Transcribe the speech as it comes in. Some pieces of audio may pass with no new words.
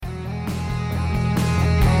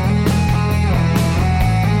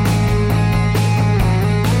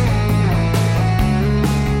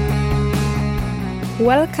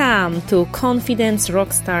Welcome to Confidence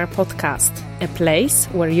Rockstar Podcast, a place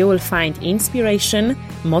where you will find inspiration,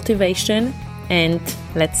 motivation, and,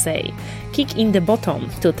 let's say, kick in the bottom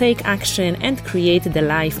to take action and create the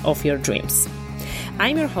life of your dreams.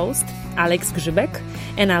 I'm your host, Alex Grzybek,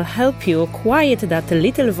 and I'll help you quiet that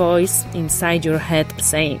little voice inside your head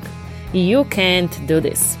saying, "You can't do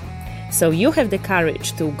this." So you have the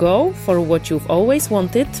courage to go for what you've always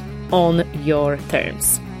wanted on your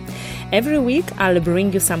terms. Every week, I'll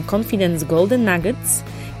bring you some confidence golden nuggets,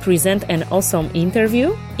 present an awesome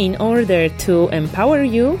interview in order to empower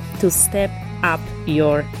you to step up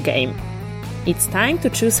your game. It's time to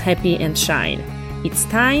choose happy and shine. It's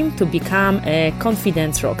time to become a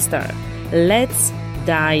confidence rockstar. Let's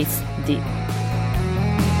dive deep.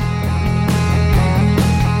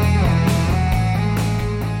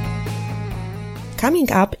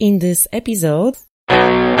 Coming up in this episode,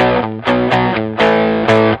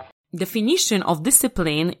 definition of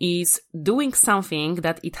discipline is doing something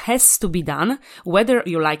that it has to be done, whether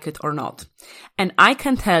you like it or not. And I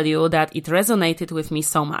can tell you that it resonated with me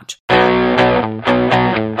so much.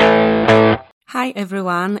 Hi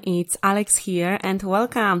everyone, it's Alex here and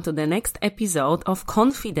welcome to the next episode of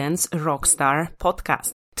Confidence Rockstar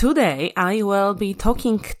Podcast. Today, I will be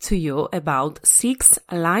talking to you about 6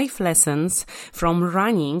 life lessons from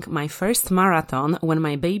running my first marathon when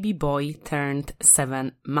my baby boy turned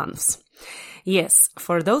 7 months. Yes,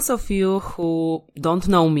 for those of you who don't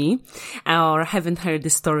know me or haven't heard the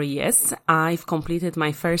story yet, I've completed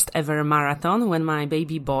my first ever marathon when my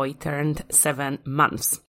baby boy turned 7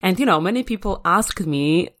 months. And, many people asked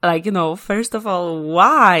me, first of all,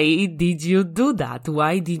 why did you do that?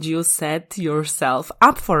 Why did you set yourself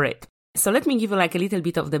up for it? So let me give you a little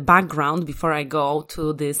bit of the background before I go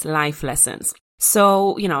to these life lessons.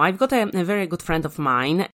 So, I've got a very good friend of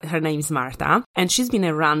mine. Her name is Marta, and she's been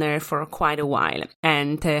a runner for quite a while.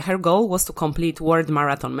 And her goal was to complete World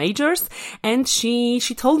Marathon Majors, and she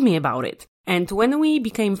told me about it. And when we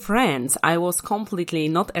became friends, I was completely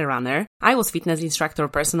not a runner. I was fitness instructor,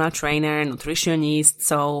 personal trainer, nutritionist,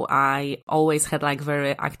 so I always had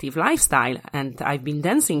very active lifestyle and I've been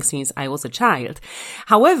dancing since I was a child.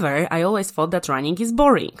 However, I always thought that running is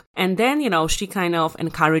boring. And then, she kind of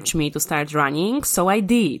encouraged me to start running, so I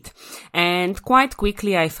did. And quite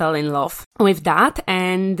quickly I fell in love with that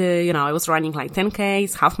and, I was running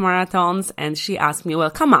 10Ks, half marathons, and she asked me, well,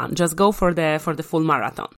 come on, just go for the full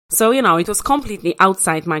marathon. So, it was completely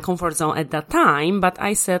outside my comfort zone at that time, but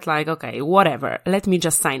I said okay, whatever, let me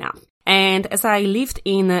just sign up. And as I lived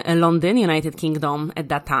in London, United Kingdom at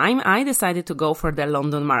that time, I decided to go for the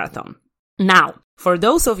London Marathon. Now, for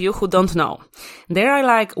those of you who don't know, there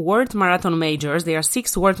are World Marathon Majors. There are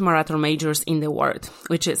 6 World Marathon Majors in the world,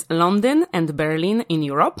 which is London and Berlin in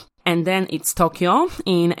Europe. And then it's Tokyo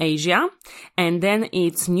in Asia. And then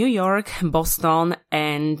it's New York, Boston,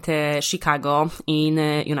 and Chicago in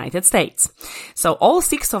United States. So all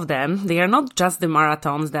 6 of them, they are not just the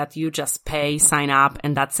marathons that you just pay, sign up,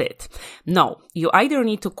 and that's it. No, you either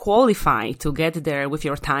need to qualify to get there with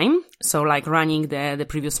your time. So running the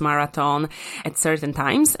previous marathon at certain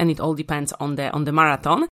times, and it all depends on the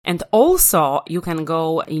marathon. And also you can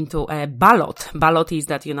go into a ballot. Ballot is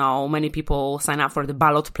that, many people sign up for the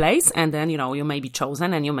ballot place and then, you may be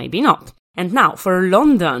chosen and you may be not. And now for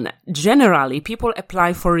London, generally people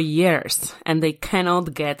apply for years and they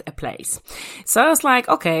cannot get a place. So I was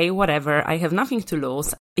okay, whatever, I have nothing to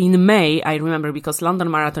lose. In May, I remember because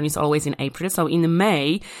London Marathon is always in April. So in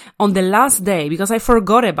May, on the last day, because I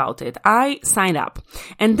forgot about it, I signed up.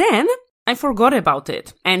 And then I forgot about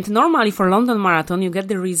it. And normally for London Marathon, you get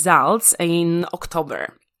the results in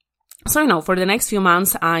October. So, for the next few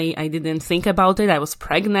months, I didn't think about it. I was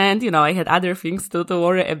pregnant, I had other things to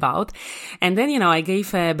worry about. And then, I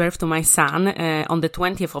gave birth to my son, on the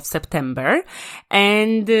 20th of September.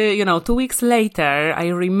 And, 2 weeks later, I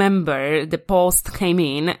remember the post came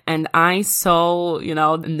in and I saw,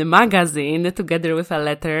 in the magazine together with a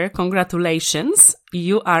letter, "Congratulations,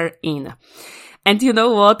 you are in." And you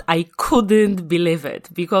know what? I couldn't believe it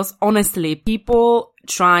because honestly, people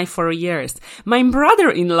try for years. My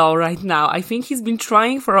brother-in-law right now, I think he's been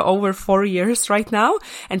trying for over 4 years right now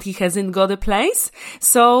and he hasn't got a place.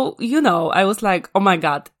 So, I was oh my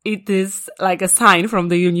God, it is a sign from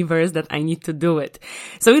the universe that I need to do it.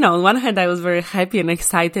 So, on one hand, I was very happy and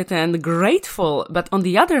excited and grateful. But on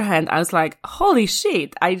the other hand, I was holy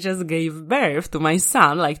shit, I just gave birth to my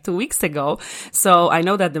son 2 weeks ago. So I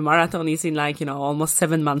know that the marathon is in almost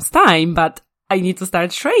 7 months time, but I need to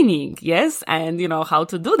start training, yes? And, how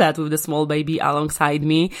to do that with the small baby alongside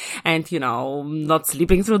me and, not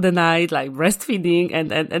sleeping through the night, like breastfeeding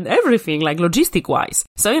and everything, like logistic wise.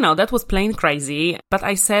 So, that was plain crazy. But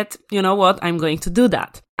I said, you know what? I'm going to do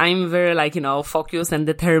that. I'm very focused and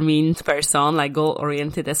determined person, like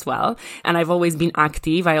goal-oriented as well. And I've always been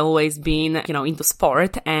active. I always been, into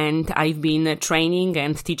sport, and I've been training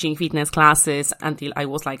and teaching fitness classes until I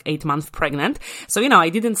was like 8 months pregnant. So, I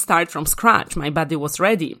didn't start from scratch. My body was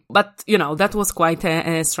ready. But, that was quite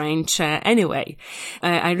strange anyway.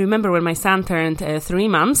 I remember when my son turned 3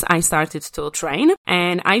 months, I started to train,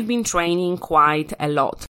 and I've been training quite a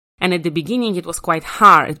lot. And at the beginning, it was quite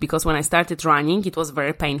hard because when I started running, it was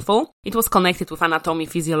very painful. It was connected with anatomy,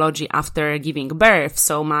 physiology after giving birth.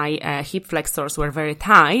 So my hip flexors were very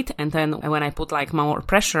tight. And then when I put like more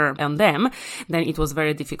pressure on them, then it was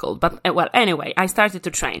very difficult. But anyway, I started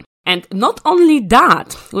to train. And not only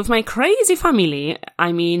that, with my crazy family,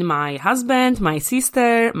 I mean my husband, my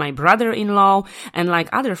sister, my brother-in-law, and like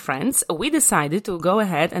other friends, we decided to go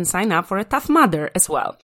ahead and sign up for a Tough Mudder as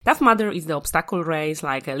well. Tough Mudder is the obstacle race,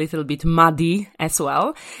 like a little bit muddy as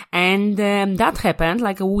well. And that happened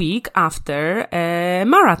like a week after a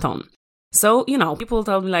marathon. So, people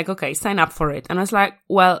told me like, okay, sign up for it. And I was like,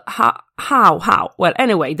 well, how? Well,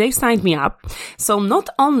 anyway, they signed me up. So not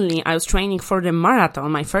only I was training for the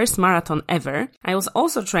marathon, my first marathon ever, I was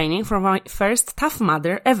also training for my first Tough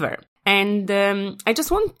Mudder ever. And I just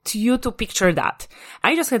want you to picture that.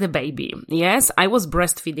 I just had a baby. Yes, I was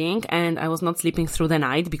breastfeeding and I was not sleeping through the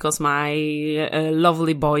night because my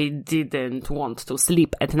lovely boy didn't want to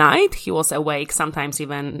sleep at night. He was awake sometimes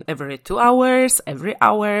even every 2 hours, every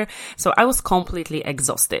hour. So I was completely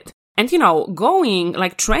exhausted. And, going,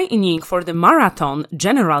 like training for the marathon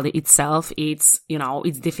generally itself, it's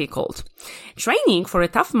difficult. Training for a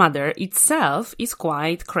Tough Mudder itself is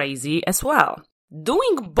quite crazy as well.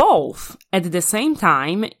 Doing both at the same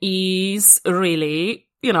time is really,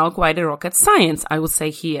 quite a rocket science, I would say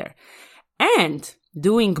here. And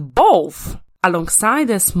doing both alongside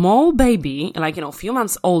a small baby, like, few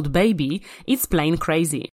months old baby, it's plain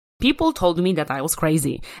crazy. People told me that I was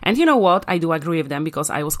crazy. And you know what? I do agree with them because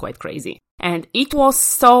I was quite crazy. And it was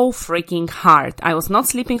so freaking hard. I was not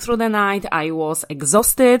sleeping through the night. I was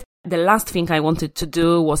exhausted. The last thing I wanted to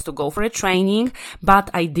do was to go for a training,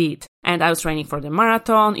 but I did. And I was training for the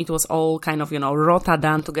marathon. It was all kind of, rota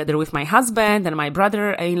done together with my husband and my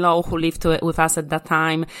brother-in-law who lived with us at that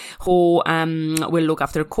time, who will look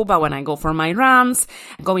after Kuba when I go for my runs.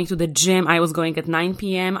 Going to the gym, I was going at 9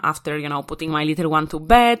 p.m. after, putting my little one to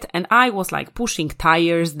bed. And I was like pushing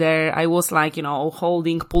tires there. I was like,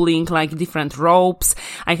 holding, pulling like different ropes.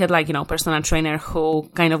 I had like, personal trainer who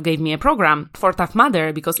kind of gave me a program for Tough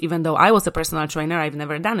Mudder because even though I was a personal trainer, I've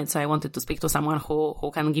never done it. So I wanted to speak to someone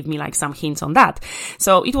who can give me like some hints on that.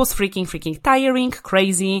 So it was freaking tiring,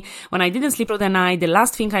 crazy. When I didn't sleep through the night, the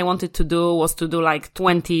last thing I wanted to do was to do like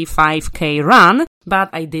 25K run, but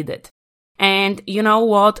I did it. And you know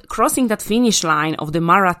what? Crossing that finish line of the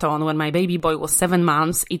marathon when my baby boy was 7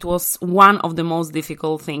 months, it was one of the most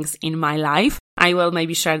difficult things in my life. I will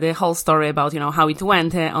maybe share the whole story about, how it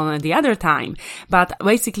went on the other time. But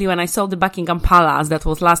basically, when I saw the Buckingham Palace, that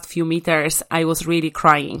was last few meters, I was really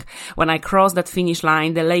crying. When I crossed that finish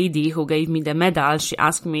line, the lady who gave me the medal, she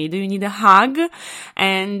asked me, do you need a hug?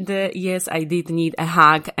 And yes, I did need a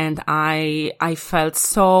hug. And I felt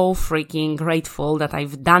so freaking grateful that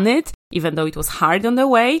I've done it, even though it was hard on the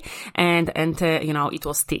way. And it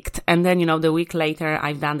was ticked. And then, the week later,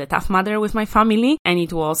 I've done the Tough Mudder with my family, and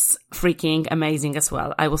it was freaking amazing as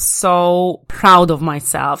well. I was so proud of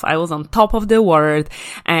myself. I was on top of the world,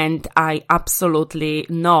 and I absolutely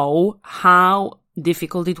know how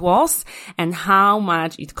difficult it was and how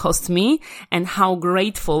much it cost me and how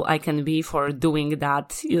grateful I can be for doing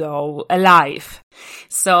that, alive.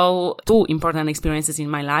 So 2 important experiences in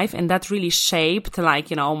my life, and that really shaped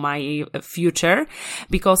my future,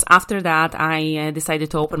 because after that I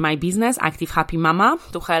decided to open my business, Active Happy Mama,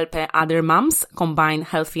 to help other moms combine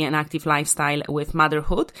healthy and active lifestyle with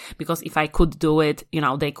motherhood, because if I could do it,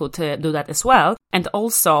 they could do that as well. And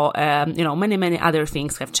also, many other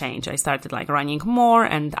things have changed. I started running more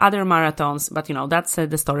and other marathons, but that's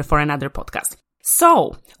the story for another podcast.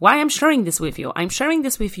 So, why I'm sharing this with you? I'm sharing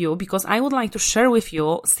this with you because I would like to share with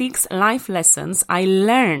you 6 life lessons I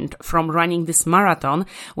learned from running this marathon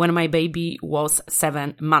when my baby was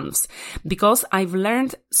 7 months. Because I've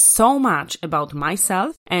learned so much about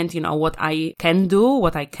myself and, what I can do,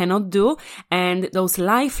 what I cannot do. And those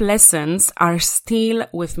life lessons are still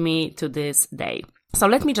with me to this day. So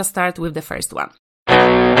let me just start with the first one.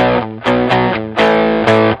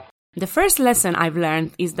 The first lesson I've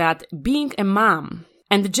learned is that being a mom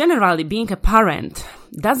and generally being a parent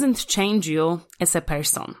doesn't change you as a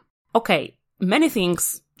person. Okay, many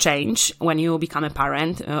things change when you become a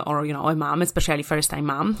parent or, a mom, especially first-time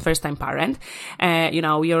mom, first-time parent.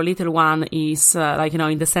 Your little one is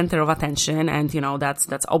in the center of attention, and,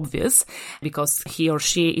 that's obvious because he or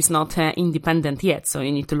she is not independent yet. So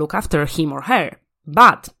you need to look after him or her.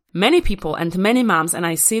 But many people and many moms, and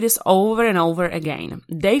I see this over and over again,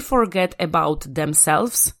 they forget about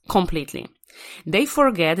themselves completely. They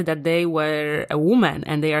forget that they were a woman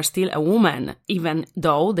and they are still a woman, even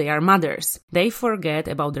though they are mothers. They forget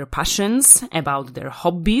about their passions, about their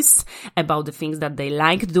hobbies, about the things that they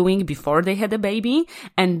liked doing before they had a baby,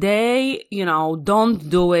 and they, don't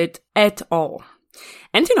do it at all.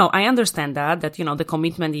 And, I understand that the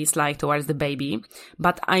commitment is towards the baby,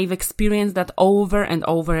 but I've experienced that over and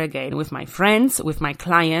over again with my friends, with my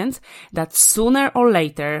clients, that sooner or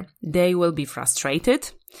later they will be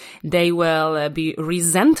frustrated. They will be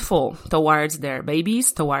resentful towards their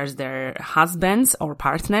babies, towards their husbands or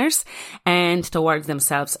partners, and towards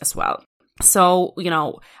themselves as well. So,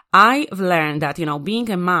 I've learned that, being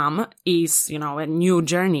a mom is, a new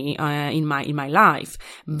journey in my life,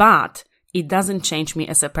 but it doesn't change me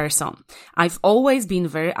as a person. I've always been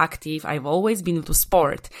very active. I've always been into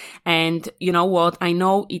sport. And you know what? I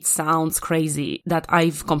know it sounds crazy that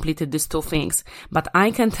I've completed these two things, but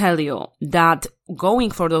I can tell you that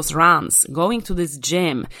going for those runs, going to this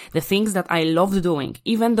gym, the things that I loved doing,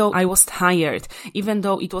 even though I was tired, even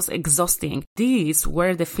though it was exhausting, these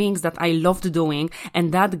were the things that I loved doing,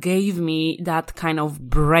 and that gave me that kind of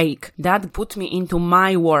break. That put me into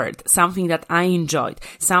my world, something that I enjoyed,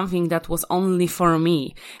 something that was only for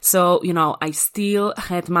me. So, I still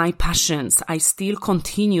had my passions. I still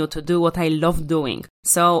continue to do what I love doing.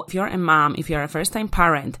 So if you're a mom, if you're a first-time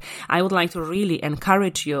parent, I would like to really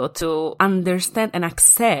encourage you to understand and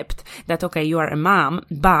accept that, okay, you are a mom,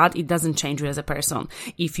 but it doesn't change you as a person.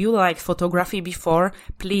 If you liked photography before,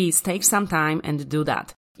 please take some time and do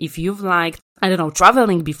that. If you've liked,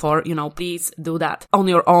 traveling before, please do that on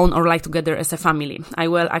your own or together as a family. I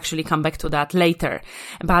will actually come back to that later.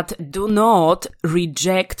 But do not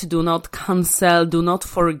reject, do not cancel, do not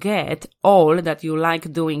forget all that you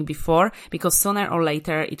like doing before, because sooner or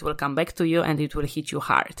later it will come back to you and it will hit you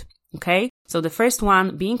hard. Okay? So the first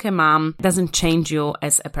one, being a mom doesn't change you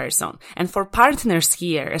as a person. And for partners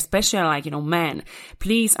here, especially men,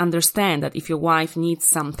 please understand that if your wife needs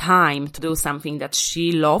some time to do something that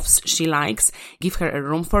she loves, she likes, give her a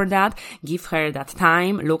room for that, give her that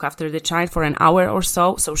time, look after the child for an hour or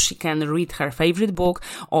so she can read her favorite book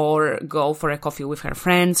or go for a coffee with her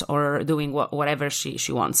friends or doing whatever she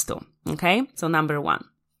wants to. Okay? So number one.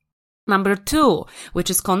 Number two, which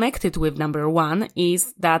is connected with number one,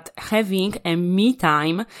 is that having a me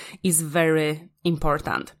time is very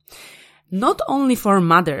important. Not only for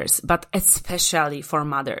mothers, but especially for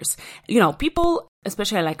mothers. People,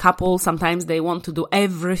 especially couples, sometimes they want to do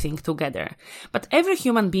everything together. But every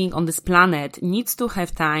human being on this planet needs to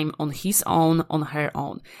have time on his own, on her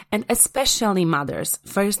own. And especially mothers,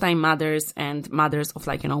 first-time mothers and mothers of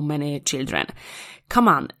many children. Come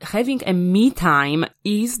on, having a me time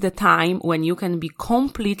is the time when you can be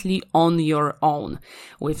completely on your own,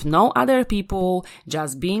 with no other people,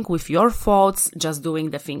 just being with your thoughts, just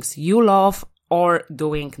doing the things you love, or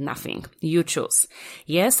doing nothing. You choose.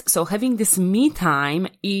 Yes, so having this me time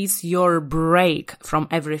is your break from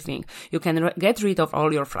everything. You can get rid of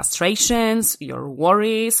all your frustrations, your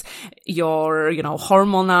worries, your,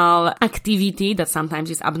 hormonal activity that sometimes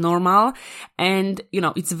is abnormal. And,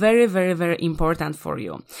 it's very, very, very important for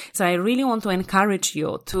you. So I really want to encourage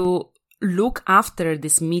you to look after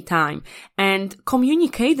this me time and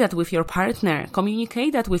communicate that with your partner,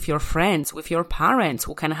 communicate that with your friends, with your parents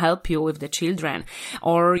who can help you with the children,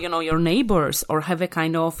 or, your neighbors, or have a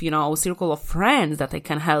kind of, circle of friends that they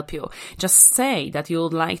can help you. Just say that you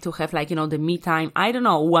would like to have the me time,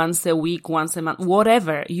 once a week, once a month,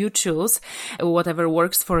 whatever you choose, whatever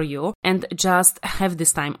works for you, and just have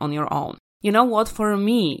this time on your own. You know what? For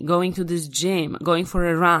me, going to this gym, going for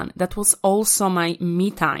a run, that was also my me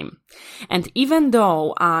time. And even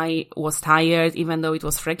though I was tired, even though it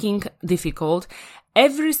was freaking difficult,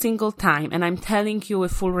 every single time, and I'm telling you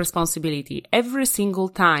with full responsibility, every single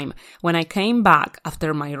time when I came back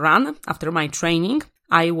after my run, after my training,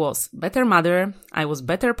 I was better mother, I was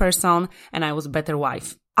better person, and I was better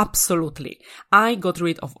wife. Absolutely. I got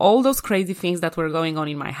rid of all those crazy things that were going on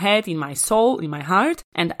in my head, in my soul, in my heart,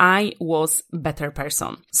 and I was a better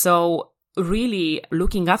person. So really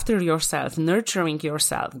looking after yourself, nurturing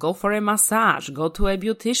yourself, go for a massage, go to a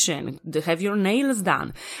beautician, have your nails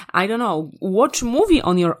done. I don't know, watch a movie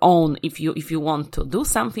on your own if you want to. Do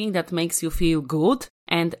something that makes you feel good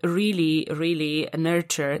and really, really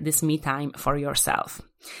nurture this me time for yourself.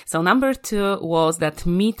 So number 2 was that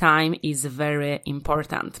me time is very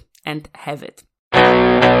important, and have it.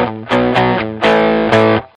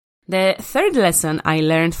 The third lesson I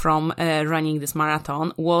learned from running this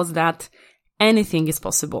marathon was that anything is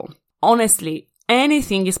possible. Honestly,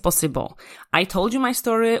 anything is possible. I told you my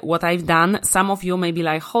story, what I've done. Some of you may be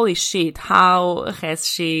like, holy shit, how has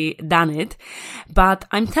she done it? But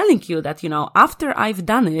I'm telling you that, after I've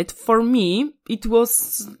done it, for me, it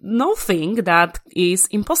was nothing that is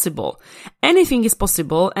impossible. Anything is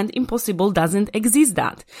possible, and impossible doesn't exist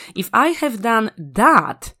that. If I have done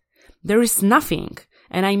that, there is nothing.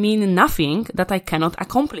 And I mean nothing that I cannot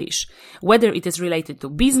accomplish. Whether it is related to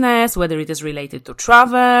business, whether it is related to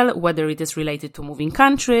travel, whether it is related to moving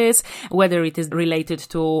countries, whether it is related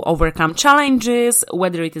to overcome challenges,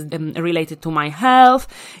 whether it is related to my health.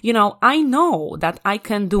 I know that I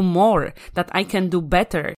can do more, that I can do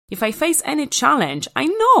better. If I face any challenge, I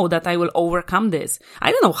know that I will overcome this.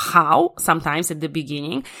 I don't know how, sometimes at the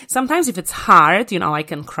beginning. Sometimes if it's hard, I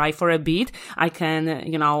can cry for a bit. I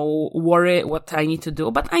can, worry what I need to do.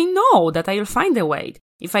 But I know that I will find a way.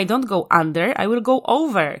 If I don't go under, I will go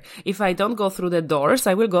over. If I don't go through the doors,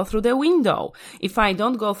 I will go through the window. If I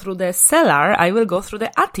don't go through the cellar, I will go through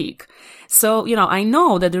the attic. So, I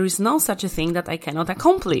know that there is no such a thing that I cannot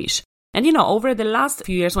accomplish. And over the last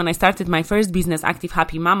few years, when I started my first business, Active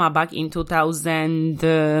Happy Mama, back in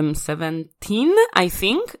 2017, I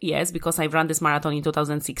think, yes, because I've run this marathon in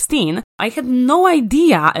 2016, I had no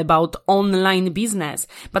idea about online business,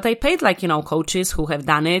 but I paid coaches who have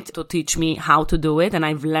done it to teach me how to do it. And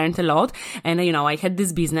I've learned a lot. And, I had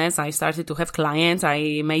this business. I started to have clients.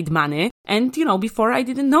 I made money. And, before I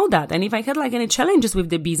didn't know that. And if I had any challenges with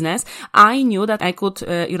the business, I knew that I could,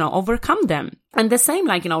 overcome them. And the same,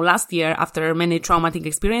 last year, after many traumatic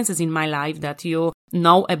experiences in my life that you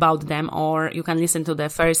know about them, or you can listen to the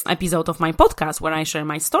first episode of my podcast where I share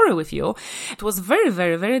my story with you. It was very,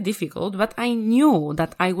 very, very difficult, but I knew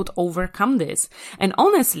that I would overcome this. And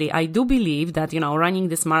honestly, I do believe that, running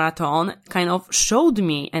this marathon kind of showed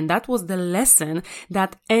me, and that was the lesson,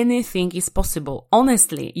 that anything is possible.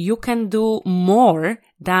 Honestly, you can do more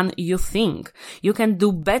than you think. You can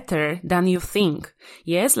do better than you think.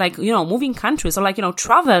 Yes, moving countries, or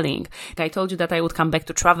traveling. I told you that I would come back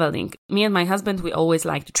to traveling. Me and my husband, we always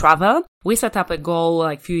like to travel. We set up a goal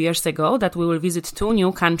a few years ago that we will visit 2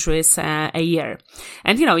 new countries a year.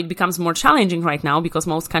 And, it becomes more challenging right now because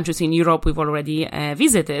most countries in Europe we've already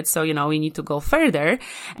visited. So, we need to go further.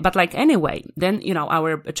 But anyway, then,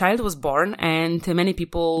 our child was born, and many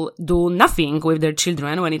people do nothing with their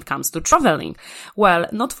children when it comes to traveling. Well,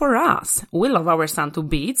 not for us. We love our son to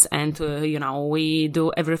bits, and, we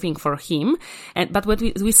do everything for him. But what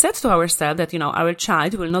we said to ourselves that, our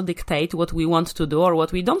child will not dictate what we want to do or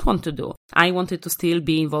what we don't want to do. I wanted to still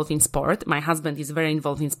be involved in sport. My husband is very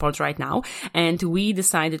involved in sport right now, and we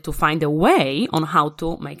decided to find a way on how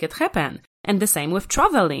to make it happen. And the same with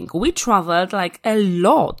traveling. We traveled a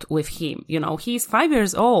lot with him. He's 5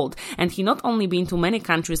 years old, and he not only been to many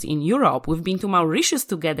countries in Europe. We've been to Mauritius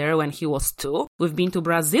together when he was 2. We've been to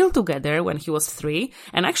Brazil together when he was 3.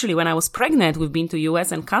 And actually, when I was pregnant, we've been to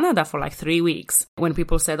US and Canada for 3 weeks. When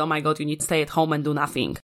people said, oh my God, you need to stay at home and do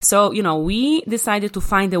nothing. So, we decided to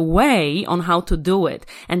find a way on how to do it.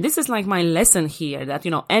 And this is my lesson here, that,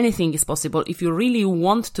 anything is possible. If you really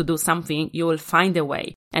want to do something, you will find a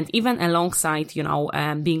way. And even alongside,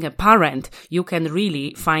 being a parent, you can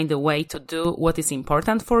really find a way to do what is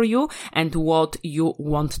important for you and what you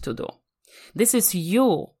want to do. This is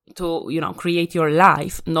you to, create your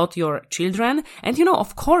life, not your children. And,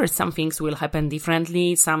 of course, some things will happen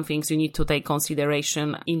differently. Some things you need to take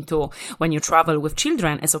consideration into when you travel with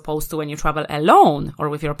children as opposed to when you travel alone or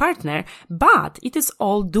with your partner. But it is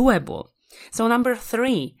all doable. So number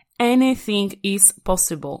 3, anything is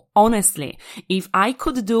possible. Honestly, if I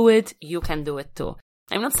could do it, you can do it too.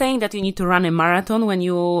 I'm not saying that you need to run a marathon when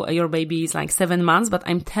your baby is 7 months, but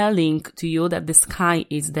I'm telling to you that the sky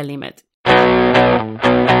is the limit.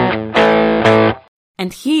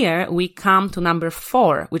 And here we come to number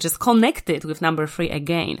 4, which is connected with number 3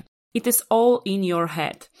 again. It is all in your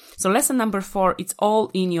head. So lesson number 4, it's all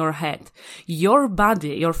in your head. Your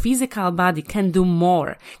body, your physical body can do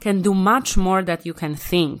more, can do much more than you can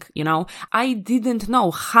think, I didn't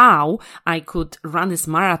know how I could run this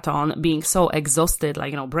marathon being so exhausted,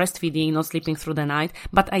 breastfeeding, not sleeping through the night,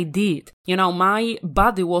 but I did. My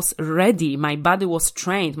body was ready, my body was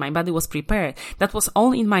trained, my body was prepared. That was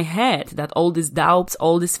all in my head, that all these doubts,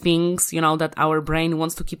 all these things, that our brain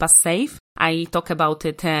wants to keep us safe. I talk about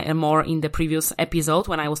it more in the previous episode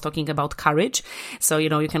when I was talking about courage. So,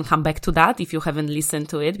 you can come back to that if you haven't listened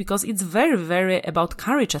to it, because it's very, very about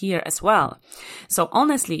courage here as well. So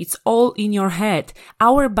honestly, it's all in your head.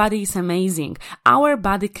 Our body is amazing. Our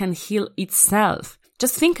body can heal itself.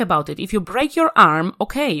 Just think about it. If you break your arm,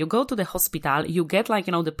 okay, you go to the hospital, you get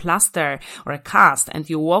the plaster or a cast, and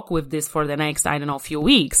you walk with this for the next, few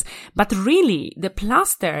weeks. But really, the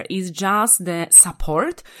plaster is just the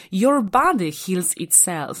support. Your body heals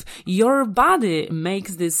itself. Your body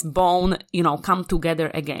makes this bone, come together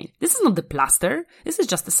again. This is not the plaster. This is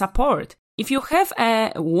just the support. If you have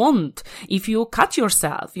a wound, if you cut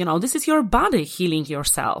yourself, this is your body healing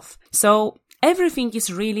yourself. So, everything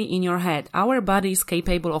is really in your head. Our body is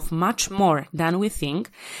capable of much more than we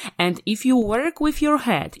think. And if you work with your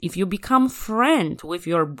head, if you become friend with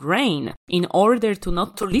your brain in order to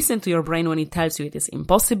not to listen to your brain when it tells you it is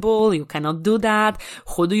impossible, you cannot do that,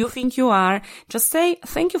 who do you think you are? Just say,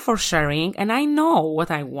 thank you for sharing. And I know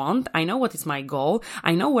what I want. I know what is my goal.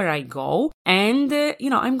 I know where I go. And,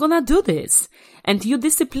 I'm gonna do this. And you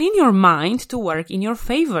discipline your mind to work in your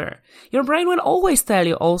favor. Your brain will always tell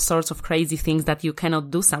you all sorts of crazy things that you cannot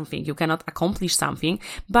do something, you cannot accomplish something,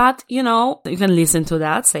 but, you can listen to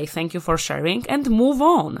that, say thank you for sharing, and move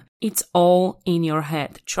on. It's all in your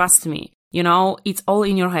head. Trust me. It's all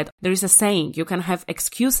in your head. There is a saying, you can have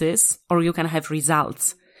excuses or you can have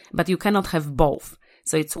results, but you cannot have both.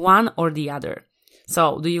 So it's one or the other.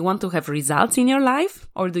 So do you want to have results in your life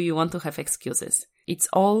or do you want to have excuses? It's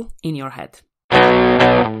all in your head.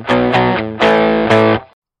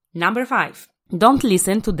 Number 5. Don't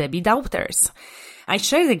listen to Debbie doubters. I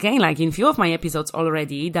shared again, in few of my episodes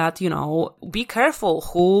already, that, be careful.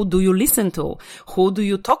 Who do you listen to? Who do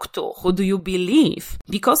you talk to? Who do you believe?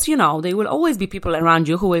 Because, there will always be people around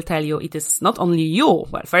you who will tell you it is not only you.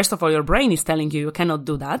 Well, first of all, your brain is telling you cannot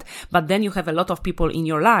do that. But then you have a lot of people in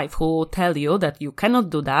your life who tell you that you cannot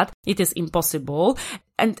do that. It is impossible.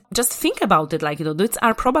 And just think about it, these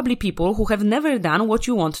are probably people who have never done what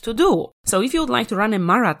you want to do. So if you would like to run a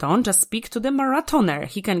marathon, just speak to the marathoner.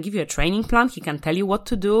 He can give you a training plan. He can tell you what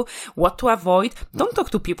to do, what to avoid. Don't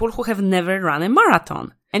talk to people who have never run a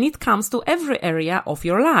marathon. And it comes to every area of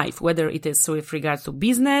your life, whether it is with regards to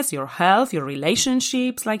business, your health, your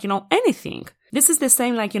relationships, anything. This is the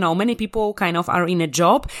same many people kind of are in a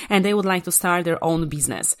job and they would like to start their own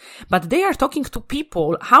business. But they are talking to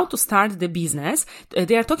people how to start the business.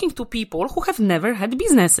 They are talking to people who have never had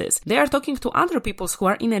businesses. They are talking to other people who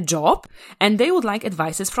are in a job and they would like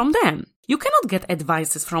advices from them. You cannot get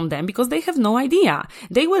advices from them because they have no idea.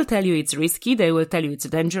 They will tell you it's risky. They will tell you it's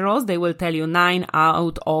dangerous. They will tell you 9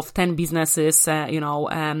 out of 10 businesses,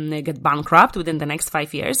 get bankrupt within the next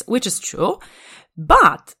 5 years, which is true.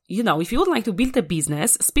 But, if you would like to build a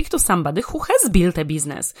business, speak to somebody who has built a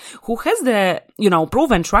business, who has the,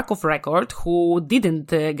 proven track of record, who didn't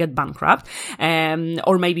get bankrupt,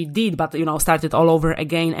 or maybe did, but, started all over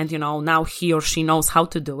again and, now he or she knows how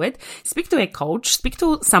to do it. Speak to a coach, speak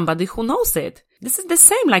to somebody who knows it. This is the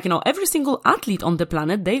same, every single athlete on the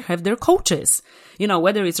planet, they have their coaches.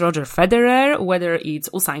 Whether it's Roger Federer, whether it's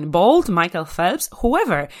Usain Bolt, Michael Phelps,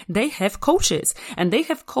 whoever, they have coaches. And they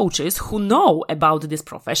have coaches who know about this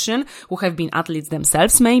profession, who have been athletes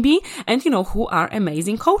themselves maybe, and, who are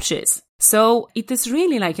amazing coaches. So it is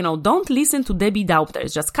really don't listen to Debbie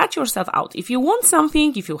doubters. Just cut yourself out. If you want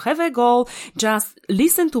something, if you have a goal, just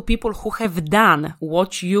listen to people who have done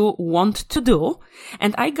what you want to do.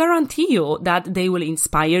 And I guarantee you that they will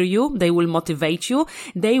inspire you. They will motivate you.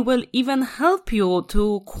 They will even help you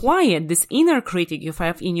to quiet this inner critic you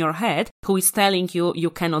have in your head who is telling you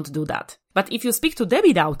you cannot do that. But if you speak to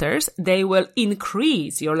Debbie doubters, they will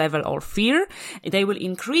increase your level of fear. They will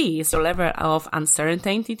increase your level of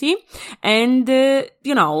uncertainty. And,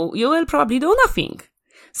 you will probably do nothing.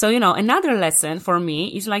 So, another lesson for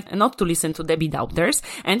me is like not to listen to Debbie doubters.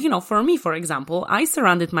 And, for me, for example, I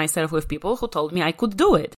surrounded myself with people who told me I could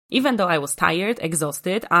do it. Even though I was tired,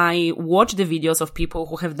 exhausted, I watched the videos of people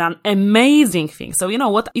who have done amazing things. So,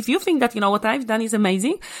 if you think that, what I've done is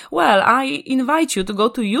amazing, well, I invite you to go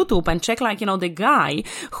to YouTube and check the guy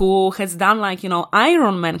who has done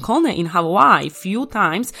Ironman Kona in Hawaii few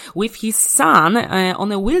times with his son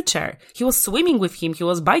on a wheelchair. He was swimming with him, he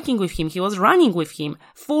was biking with him, he was running with him,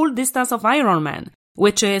 full distance of Ironman,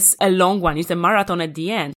 which is a long one. It's a marathon at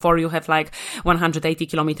the end. For you have 180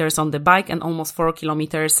 kilometers on the bike and almost 4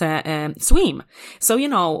 kilometers swim. So,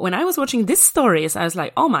 when I was watching these stories, I was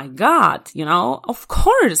like, oh my God, of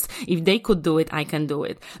course, if they could do it, I can do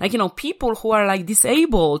it. People who are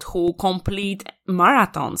disabled, who complete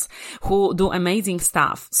marathons, who do amazing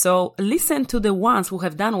stuff. So listen to the ones who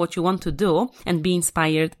have done what you want to do and be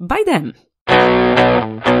inspired by them.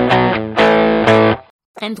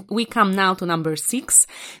 And we come now to number 6.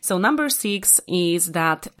 So number 6 is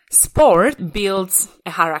that sport builds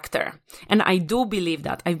a character. And I do believe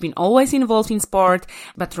that. I've been always involved in sport,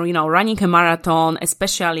 but running a marathon,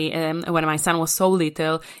 especially when my son was so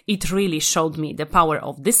little, it really showed me the power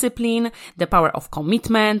of discipline, the power of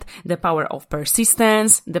commitment, the power of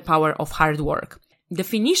persistence, the power of hard work.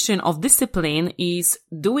 Definition of discipline is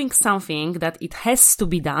doing something that it has to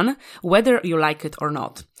be done, whether you like it or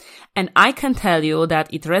not. And I can tell you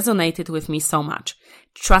that it resonated with me so much.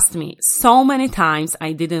 Trust me, so many times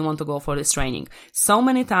I didn't want to go for this training. So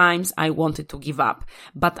many times I wanted to give up,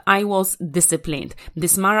 but I was disciplined.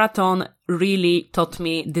 This marathon really taught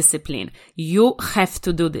me discipline. You have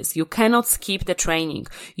to do this. You cannot skip the training.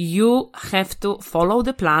 You have to follow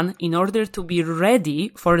the plan in order to be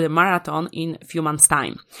ready for the marathon in a few months'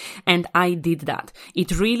 time. And I did that.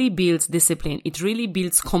 It really builds discipline. It really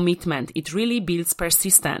builds commitment. It really builds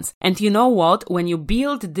persistence. And you know what? When you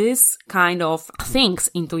build this kind of things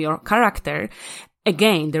into your character,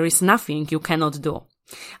 again, there is nothing you cannot do.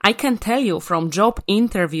 I can tell you from job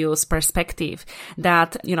interviews perspective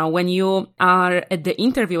that, when you are at the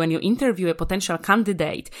interview, when you interview a potential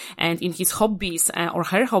candidate and in his hobbies or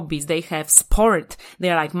her hobbies, they have sport,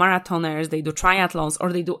 they're like marathoners, they do triathlons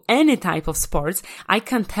or they do any type of sports, I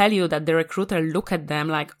can tell you that the recruiter look at them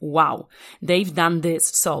like, wow, they've done this.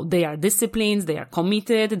 So they are disciplined, they are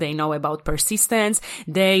committed, they know about persistence,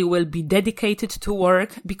 they will be dedicated to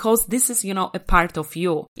work because this is, a part of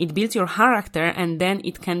you. It builds your character and then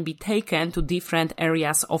it can be taken to different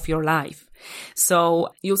areas of your life. So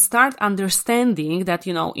you start understanding that,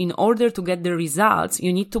 in order to get the results,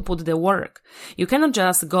 you need to put the work. You cannot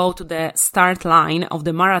just go to the start line of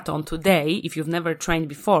the marathon today, if you've never trained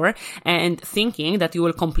before, and thinking that you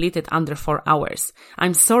will complete it under 4 hours.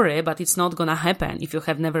 I'm sorry, but it's not gonna happen if you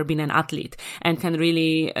have never been an athlete and can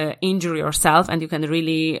really injure yourself and you can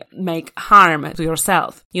really make harm to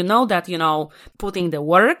yourself. You know that, putting the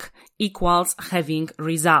work equals having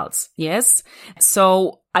results. Yes?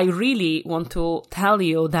 So I really want to tell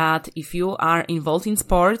you that if you are involved in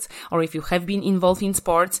sports or if you have been involved in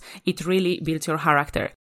sports, it really builds your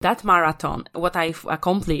character. That marathon, what I've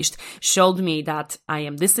accomplished, showed me that I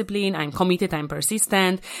am disciplined, I'm committed, I'm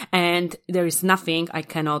persistent, and there is nothing I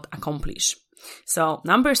cannot accomplish. So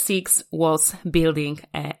number 6 was building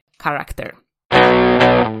a character.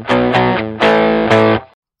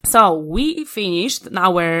 So we finished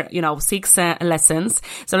our, 6 lessons.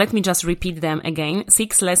 So let me just repeat them again.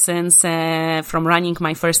 6 lessons from running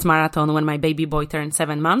my first marathon when my baby boy turned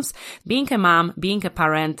 7 months. Being a mom, being a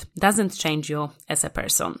parent doesn't change you as a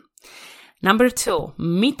person. Number 2,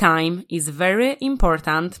 me time is very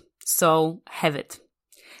important, so have it.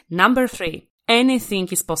 Number 3, anything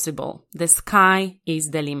is possible. The sky is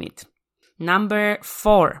the limit. Number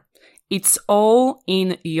 4, it's all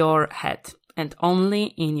in your head. And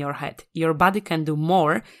only in your head. Your body can do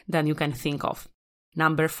more than you can think of.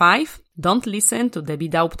 Number 5, don't listen to Debbie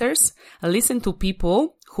doubters. Listen to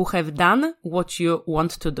people who have done what you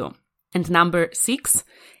want to do. And number 6,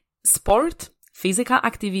 sport, physical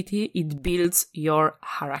activity, it builds your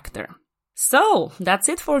character. So that's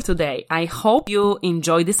it for today. I hope you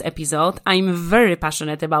enjoyed this episode. I'm very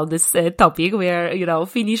passionate about this topic. We are,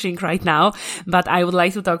 finishing right now, but I would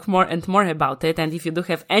like to talk more and more about it. And if you do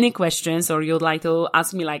have any questions or you'd like to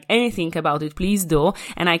ask me anything about it, please do.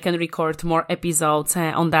 And I can record more episodes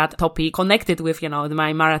on that topic connected with,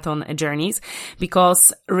 my marathon journeys,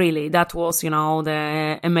 because really that was,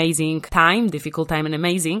 the amazing time, difficult time and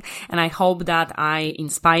amazing. And I hope that I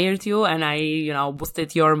inspired you and I,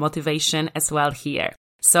 boosted your motivation as well here.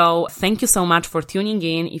 So thank you so much for tuning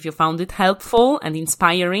in. If you found it helpful and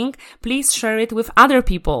inspiring, please share it with other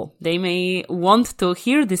people. They may want to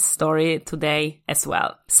hear this story today as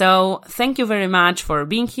well. So thank you very much for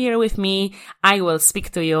being here with me. I will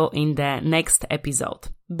speak to you in the next episode.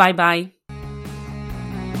 Bye bye.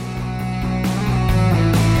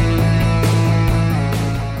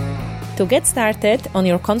 To get started on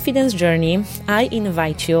your confidence journey, I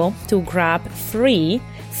invite you to grab free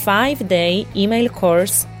 5-day email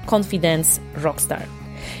course, Confidence Rockstar.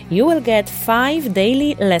 You will get 5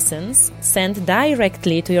 daily lessons sent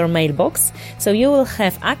directly to your mailbox, so you will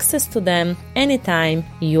have access to them anytime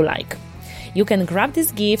you like. You can grab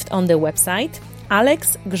this gift on the website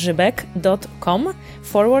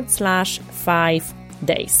alexgrzybek.com/5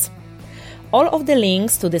 days. All of the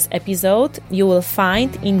links to this episode you will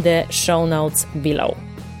find in the show notes below.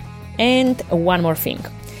 And one more thing.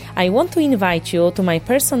 I want to invite you to my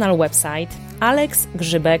personal website,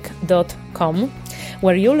 alexgrzybek.com,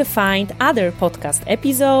 where you'll find other podcast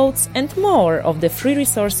episodes and more of the free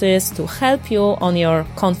resources to help you on your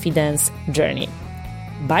confidence journey.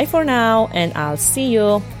 Bye for now, and I'll see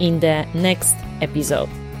you in the next episode.